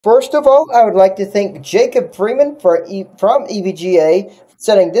First of all, I would like to thank Jacob Freeman from EVGA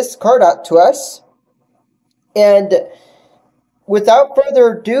sending this card out to us. And without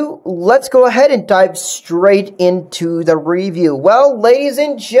further ado, let's go ahead and dive straight into the review. Well, ladies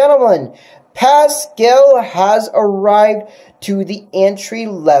and gentlemen, Pascal has arrived to the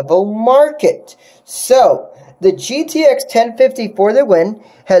entry-level market. So, the GTX 1050 for the win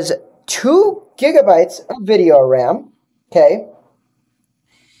has 2 gigabytes of video RAM, okay?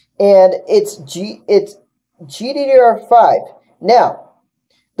 And it's GDDR5. Now,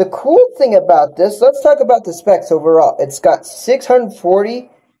 the cool thing about this, let's talk about the specs overall. It's got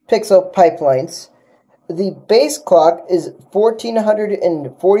 640 pixel pipelines. The base clock is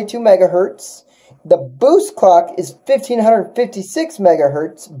 1442 megahertz. The boost clock is 1556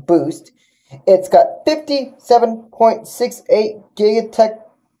 megahertz boost. It's got 57.68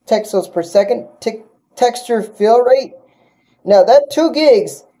 gigatexels per second texture fill rate. Now that 2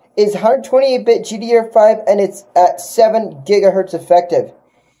 gigs is 128-bit GDDR5 and it's at 7 gigahertz effective.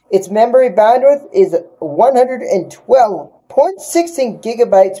 Its memory bandwidth is 112.16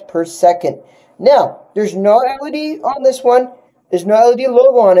 gigabytes per second. Now, there's no LED on this one. There's no LED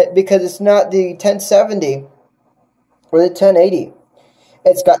logo on it because it's not the 1070 or the 1080.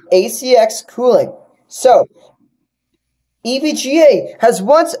 It's got ACX cooling. So, EVGA has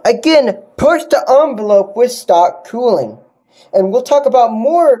once again pushed the envelope with stock cooling. And we'll talk about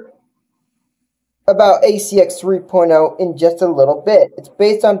more about ACX 3.0 in just a little bit. It's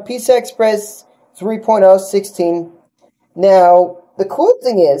based on PCI Express 3.0.16. Now, the cool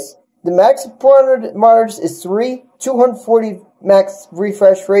thing is, the max supported monitors is 240 max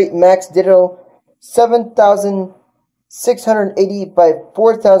refresh rate, max digital 7,680 by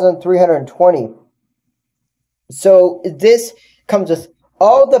 4,320. So, this comes with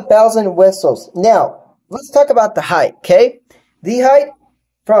all the bells and whistles. Now, let's talk about the height, okay? The height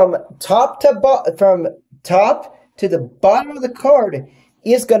from top to the bottom of the card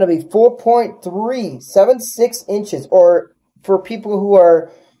is going to be 4.376 inches, or for people who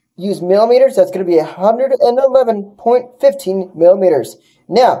use millimeters, that's going to be 111.15 millimeters.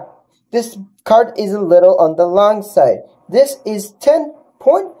 Now, this card is a little on the long side. This is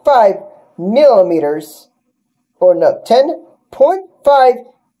 10.5 millimeters, or no, 10.5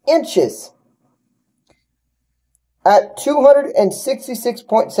 inches. At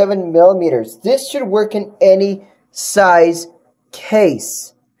 266.7 millimeters. This should work in any size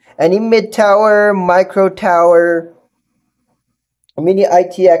case. Any mid-tower, micro-tower, mini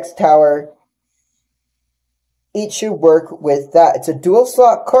ITX tower. It should work with that. It's a dual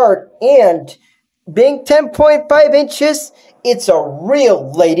slot card, and being 10.5 inches, it's a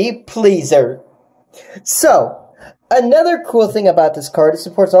real lady pleaser. So, another cool thing about this card, it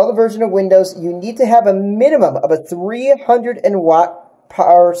supports all the versions of Windows. You need to have a minimum of a 300-watt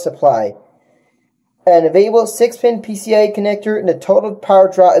power supply. An available 6-pin PCIe connector, and the total power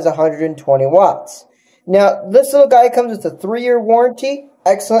draw is 120 watts. Now, this little guy comes with a 3-year warranty.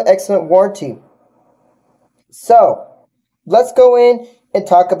 Excellent warranty. So, let's go in and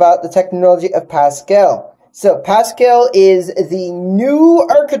talk about the technology of Pascal. So, Pascal is the new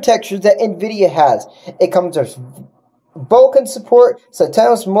architecture that NVIDIA has. It comes with Vulkan support,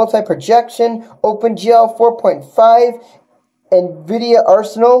 Satellus multi-projection, OpenGL 4.5, NVIDIA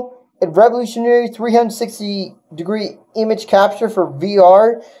Arsenal, and revolutionary 360-degree image capture for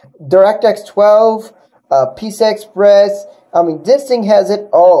VR, DirectX 12, PCI Express. I mean, this thing has it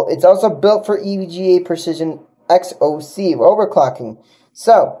all. It's also built for EVGA Precision XOC overclocking.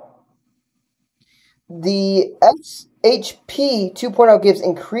 So, the SHP 2.0 gives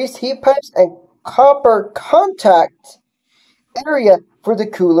increased heat pipes and copper contact area for the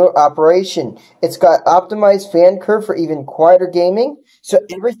cooler operation. It's got optimized fan curve for even quieter gaming, so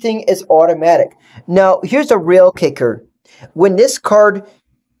everything is automatic. Now, here's a real kicker. When this card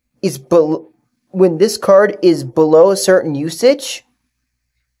is below a certain usage,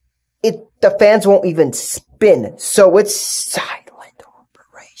 the fans won't even spin, so it's silent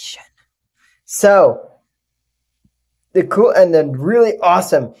operation. So, the cool and then really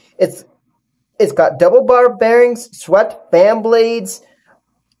awesome. It's got double bar bearings, swept fan blades,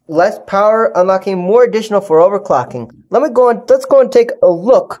 less power, unlocking more additional for overclocking. Let's go and take a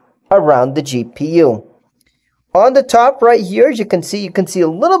look around the GPU. On the top right here, as you can see a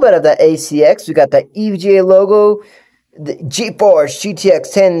little bit of that ACX. We got the EVGA logo, the Geforce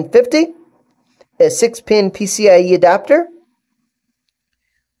GTX 1050, a 6-pin PCIe adapter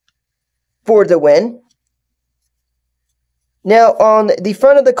for the win. Now, on the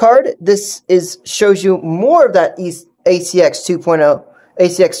front of the card, this shows you more of that ACX 2.0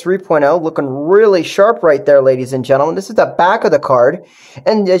 ACX 3.0, looking really sharp right there, ladies and gentlemen. This is the back of the card.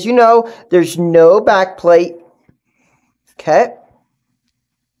 And as you know, there's no back plate. Okay.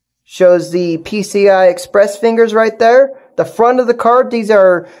 Shows the PCI Express fingers right there. The front of the card, these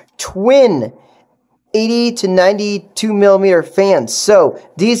are twin 80 to 92 millimeter fans. So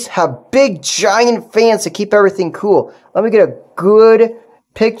these have big giant fans to keep everything cool. Let me get a good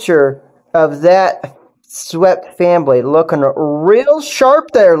picture of that swept fan blade. Looking real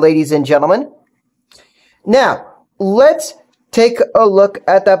sharp there, ladies and gentlemen. Now, let's take a look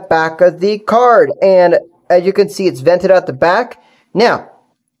at the back of the card. And as you can see, it's vented out the back. Now,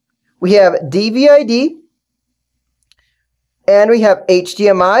 we have DVI-D, and we have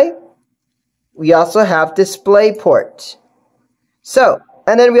HDMI. We also have DisplayPort. So,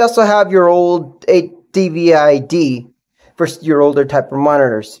 and then we also have your old DVI-D for your older type of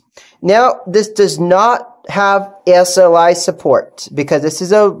monitors. Now, this does not have SLI support because this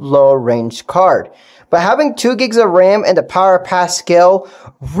is a low range card. But having 2 gigs of RAM and the power Pascal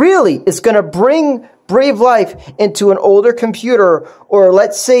really is going to breathe life into an older computer. Or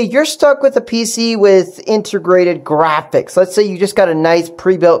let's say you're stuck with a PC with integrated graphics. Let's say you just got a nice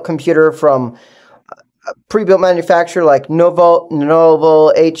pre-built computer from a pre-built manufacturer like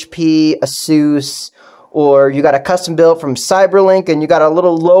Lenovo, HP, Asus, or you got a custom built from Cyberlink and you got a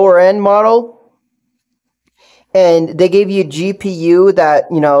little lower end model. And they gave you a GPU that,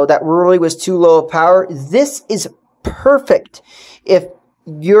 that really was too low of power. This is perfect if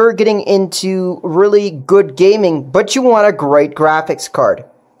you're getting into really good gaming, but you want a great graphics card.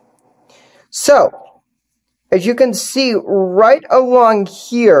 So, as you can see right along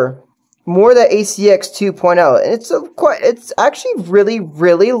here, more the ACX 2.0, and it's actually really,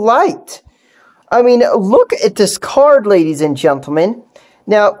 really light. I mean, look at this card, ladies and gentlemen.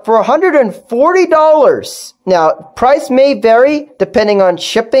 Now, for $140, now, price may vary depending on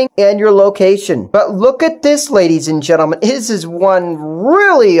shipping and your location. But look at this, ladies and gentlemen. This is one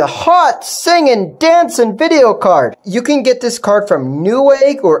really hot singing, dancing video card. You can get this card from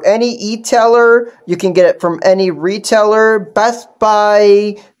Newegg or any e-tailer. You can get it from any retailer, Best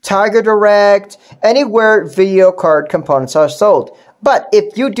Buy, Tiger Direct, anywhere video card components are sold. But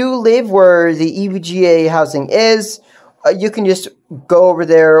if you do live where the EVGA housing is, you can just go over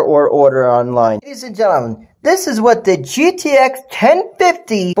there or order online. Ladies and gentlemen, this is what the GTX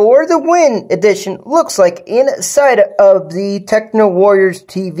 1050 for the Win edition looks like inside of the Techno Warriors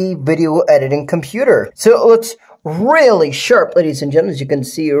TV video editing computer. So it looks really sharp, ladies and gentlemen, as you can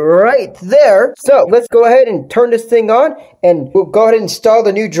see right there. So let's go ahead and turn this thing on, and we'll go ahead and install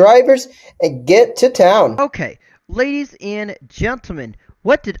the new drivers and get to town. Okay, ladies and gentlemen,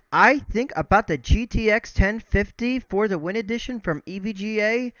 what did I think about the GTX 1050 for the Win Edition from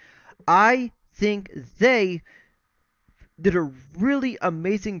EVGA? I think they did a really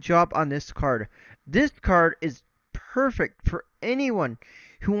amazing job on this card. This card is perfect for anyone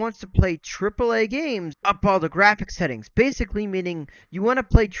who wants to play AAA games up all the graphic settings. Basically meaning you want to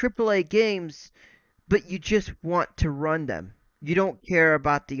play AAA games, but you just want to run them. You don't care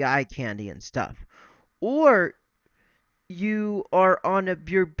about the eye candy and stuff. Or you're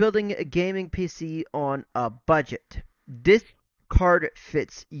building a gaming PC on a budget. This card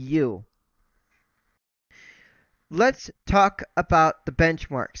fits you. Let's talk about the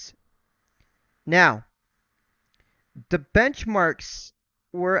benchmarks. Now, the benchmarks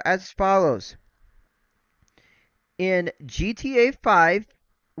were as follows. In GTA 5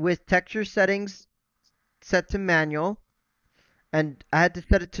 with texture settings set to manual, and I had to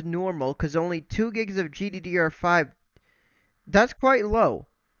set it to normal because only 2 gigs of GDDR5, that's quite low,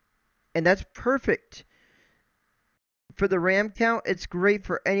 and that's perfect. For the RAM count, it's great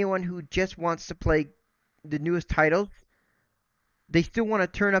for anyone who just wants to play the newest titles. They still want to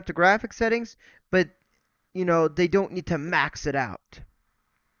turn up the graphic settings, but, they don't need to max it out.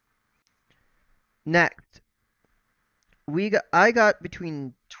 Next, I got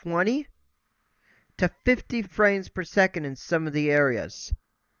between 20 to 50 frames per second in some of the areas.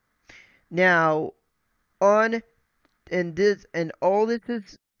 Now, all this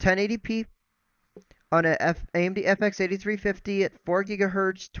is 1080p on a AMD FX 8350 at 4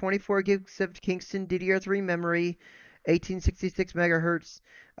 GHz, 24 gigs of Kingston DDR3 memory, 1866 MHz,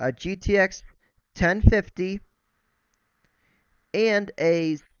 GTX 1050, and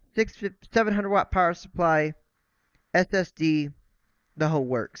a 700 watt power supply, SSD, the whole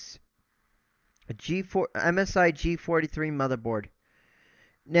works. A MSI G43 motherboard.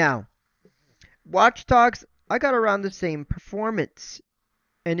 Now, Watch Dogs, I got around the same performance,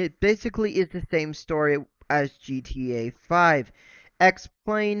 and it basically is the same story as GTA 5.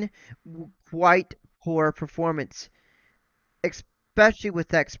 X-Plane, quite poor performance. especially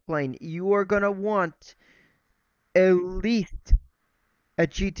with X-Plane, you are going to want at least a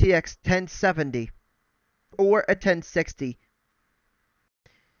GTX 1070 or a 1060.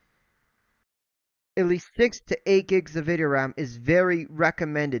 At least 6 to 8 gigs of video RAM is very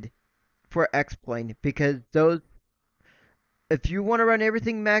recommended for X-Plane, because those, if you want to run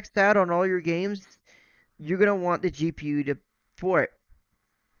everything maxed out on all your games, you're going to want the GPU for it.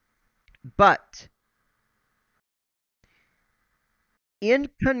 But in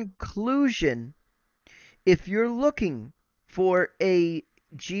conclusion, if you're looking for a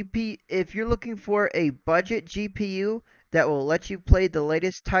if you're looking for a budget GPU that will let you play the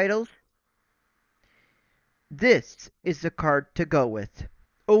latest titles, this is the card to go with.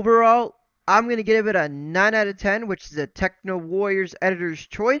 Overall, I'm going to give it a 9 out of 10, which is a Techno Warriors editor's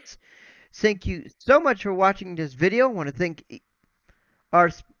choice. Thank you so much for watching this video. I want to thank our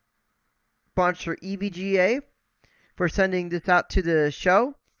sponsor EVGA for sending this out to the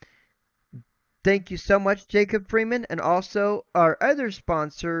show. Thank you so much, Jacob Freeman, and also our other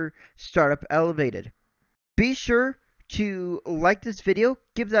sponsor, Startup Elevated. Be sure to like this video.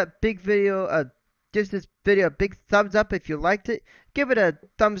 Give that big video give this video a big thumbs up if you liked it. Give it a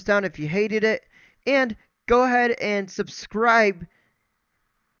thumbs down if you hated it. And go ahead and subscribe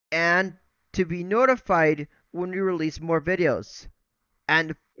and to be notified when we release more videos.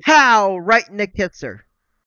 And pow! Right in the kisser.